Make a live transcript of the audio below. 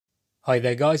Hi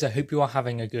there guys, I hope you are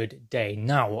having a good day.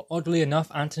 Now, oddly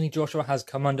enough, Anthony Joshua has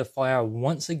come under fire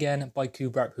once again by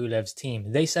Kubrat Pulev's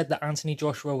team. They said that Anthony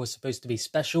Joshua was supposed to be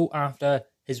special after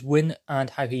his win and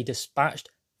how he dispatched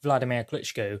Vladimir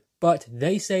Klitschko, but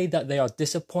they say that they are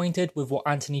disappointed with what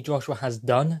Anthony Joshua has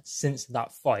done since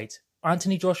that fight.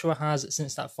 Anthony Joshua has,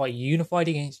 since that fight, unified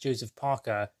against Joseph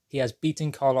Parker. He has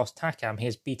beaten Carlos Takam, he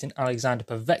has beaten Alexander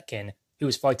Povetkin, who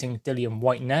is fighting Dillian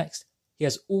Whyte next. He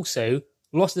has also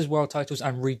lost his world titles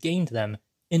and regained them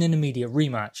in an immediate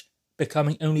rematch,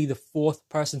 becoming only the fourth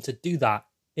person to do that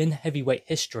in heavyweight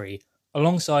history,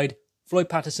 alongside Floyd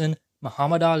Patterson,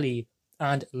 Muhammad Ali,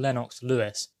 and Lennox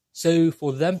Lewis. So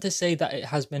for them to say that it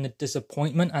has been a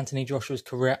disappointment, Anthony Joshua's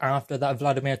career after that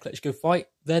Vladimir Klitschko fight,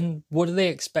 then what do they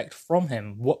expect from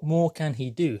him? What more can he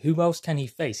do? Who else can he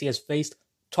face? He has faced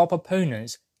top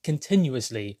opponents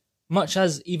continuously, much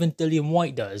as even Dillian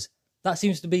Whyte does. That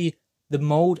seems to be the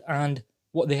mould and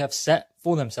what they have set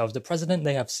for themselves, the precedent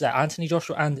they have set. Anthony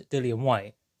Joshua and Dillian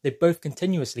Whyte, they both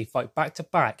continuously fight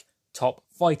back-to-back top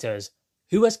fighters.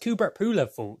 Who has Kubrat Pulev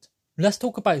fought? Let's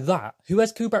talk about that. Who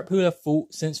has Kubrat Pulev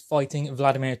fought since fighting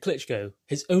Vladimir Klitschko?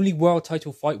 His only world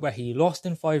title fight where he lost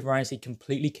in 5 rounds, he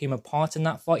completely came apart in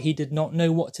that fight. He did not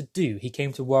know what to do. He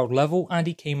came to world level and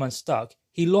he came unstuck.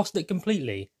 He lost it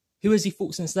completely. Who has he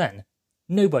fought since then?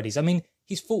 Nobody's. I mean,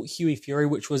 he's fought Hughie Fury,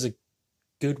 which was a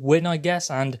good win, I guess,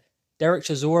 and Derek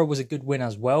Chisora was a good win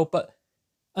as well, but,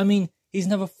 I mean, he's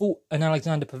never fought an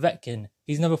Alexander Povetkin.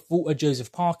 He's never fought a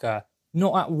Joseph Parker.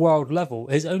 Not at world level.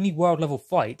 His only world level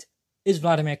fight is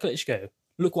Vladimir Klitschko.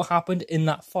 Look what happened in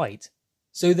that fight.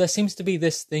 So there seems to be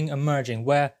this thing emerging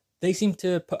where they seem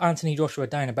to put Anthony Joshua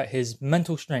down about his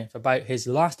mental strength, about his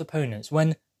last opponents,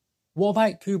 when what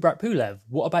about Kubrat Pulev?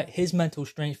 What about his mental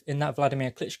strength in that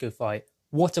Vladimir Klitschko fight?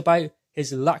 What about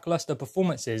his lackluster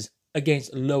performances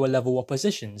against lower level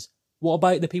oppositions? What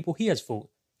about the people he has fought?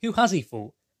 Who has he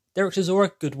fought? Derek Chisora,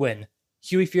 good win.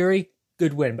 Hughie Fury,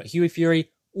 good win, but Hughie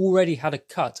Fury already had a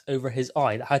cut over his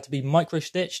eye that had to be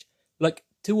micro-stitched like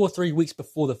 2 or 3 weeks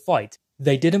before the fight.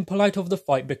 They didn't pull out of the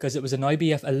fight because it was an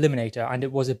IBF eliminator and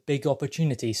it was a big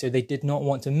opportunity, so they did not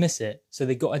want to miss it. So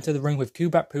they got into the ring with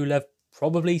Kubrat Pulev,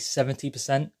 probably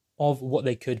 70% of what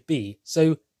they could be.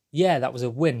 So yeah, that was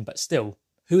a win, but still,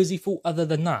 who has he fought other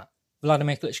than that?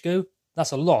 Vladimir Klitschko?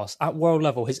 That's a loss. At world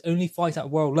level, his only fight at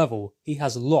world level, he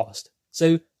has lost.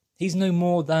 So he's no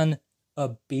more than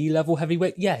a B-level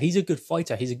heavyweight. Yeah, he's a good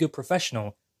fighter. He's a good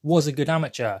professional. Was a good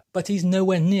amateur. But he's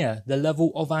nowhere near the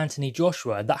level of Anthony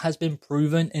Joshua that has been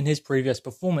proven in his previous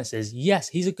performances. Yes,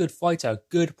 he's a good fighter,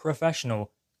 good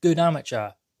professional, good amateur.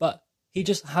 But he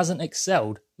just hasn't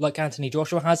excelled like Anthony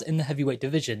Joshua has in the heavyweight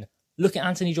division. Look at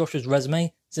Anthony Joshua's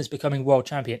resume since becoming world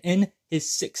champion in his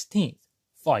 16th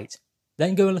fight.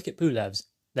 Then go and look at Pulev's,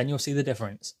 then you'll see the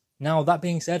difference. Now, that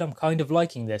being said, I'm kind of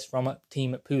liking this from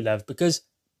Team Pulev because,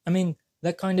 I mean,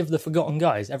 they're kind of the forgotten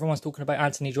guys. Everyone's talking about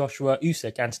Anthony Joshua,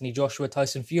 Usyk, Anthony Joshua,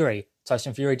 Tyson Fury,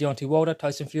 Deontay Wilder,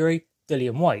 Tyson Fury,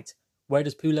 Dillian Whyte. Where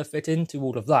does Pulev fit into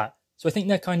all of that? So I think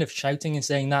they're kind of shouting and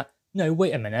saying that, no,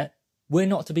 wait a minute, we're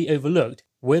not to be overlooked.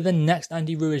 We're the next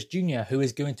Andy Ruiz Jr. who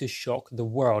is going to shock the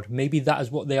world. Maybe that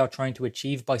is what they are trying to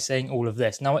achieve by saying all of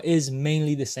this. Now, it is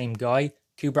mainly the same guy,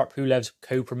 Kubrat Pulev's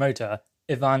co-promoter,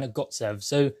 Ivan Gotsev.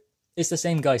 So it's the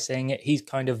same guy saying it. He's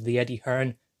kind of the Eddie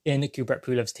Hearn in Kubrat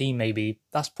Pulev's team, maybe.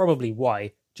 That's probably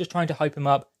why. Just trying to hype him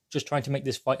up, just trying to make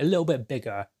this fight a little bit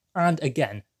bigger. And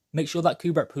again, make sure that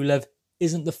Kubrat Pulev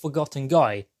isn't the forgotten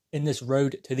guy in this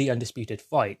road to the undisputed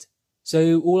fight.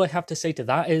 So all I have to say to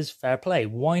that is fair play.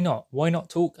 Why not? Why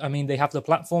not talk? I mean, they have the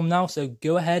platform now, so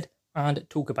go ahead and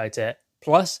talk about it.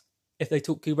 Plus, if they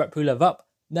talk Kubrat Pulev up,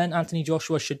 then Anthony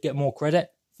Joshua should get more credit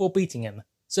for beating him.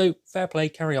 So fair play,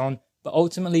 carry on. But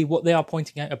ultimately, what they are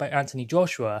pointing out about Anthony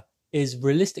Joshua is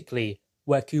realistically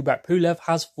where Kubrat Pulev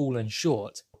has fallen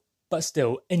short. But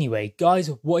still, anyway, guys,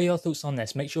 what are your thoughts on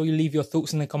this? Make sure you leave your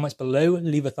thoughts in the comments below,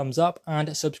 leave a thumbs up,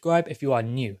 and subscribe if you are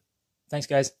new. Thanks,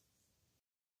 guys.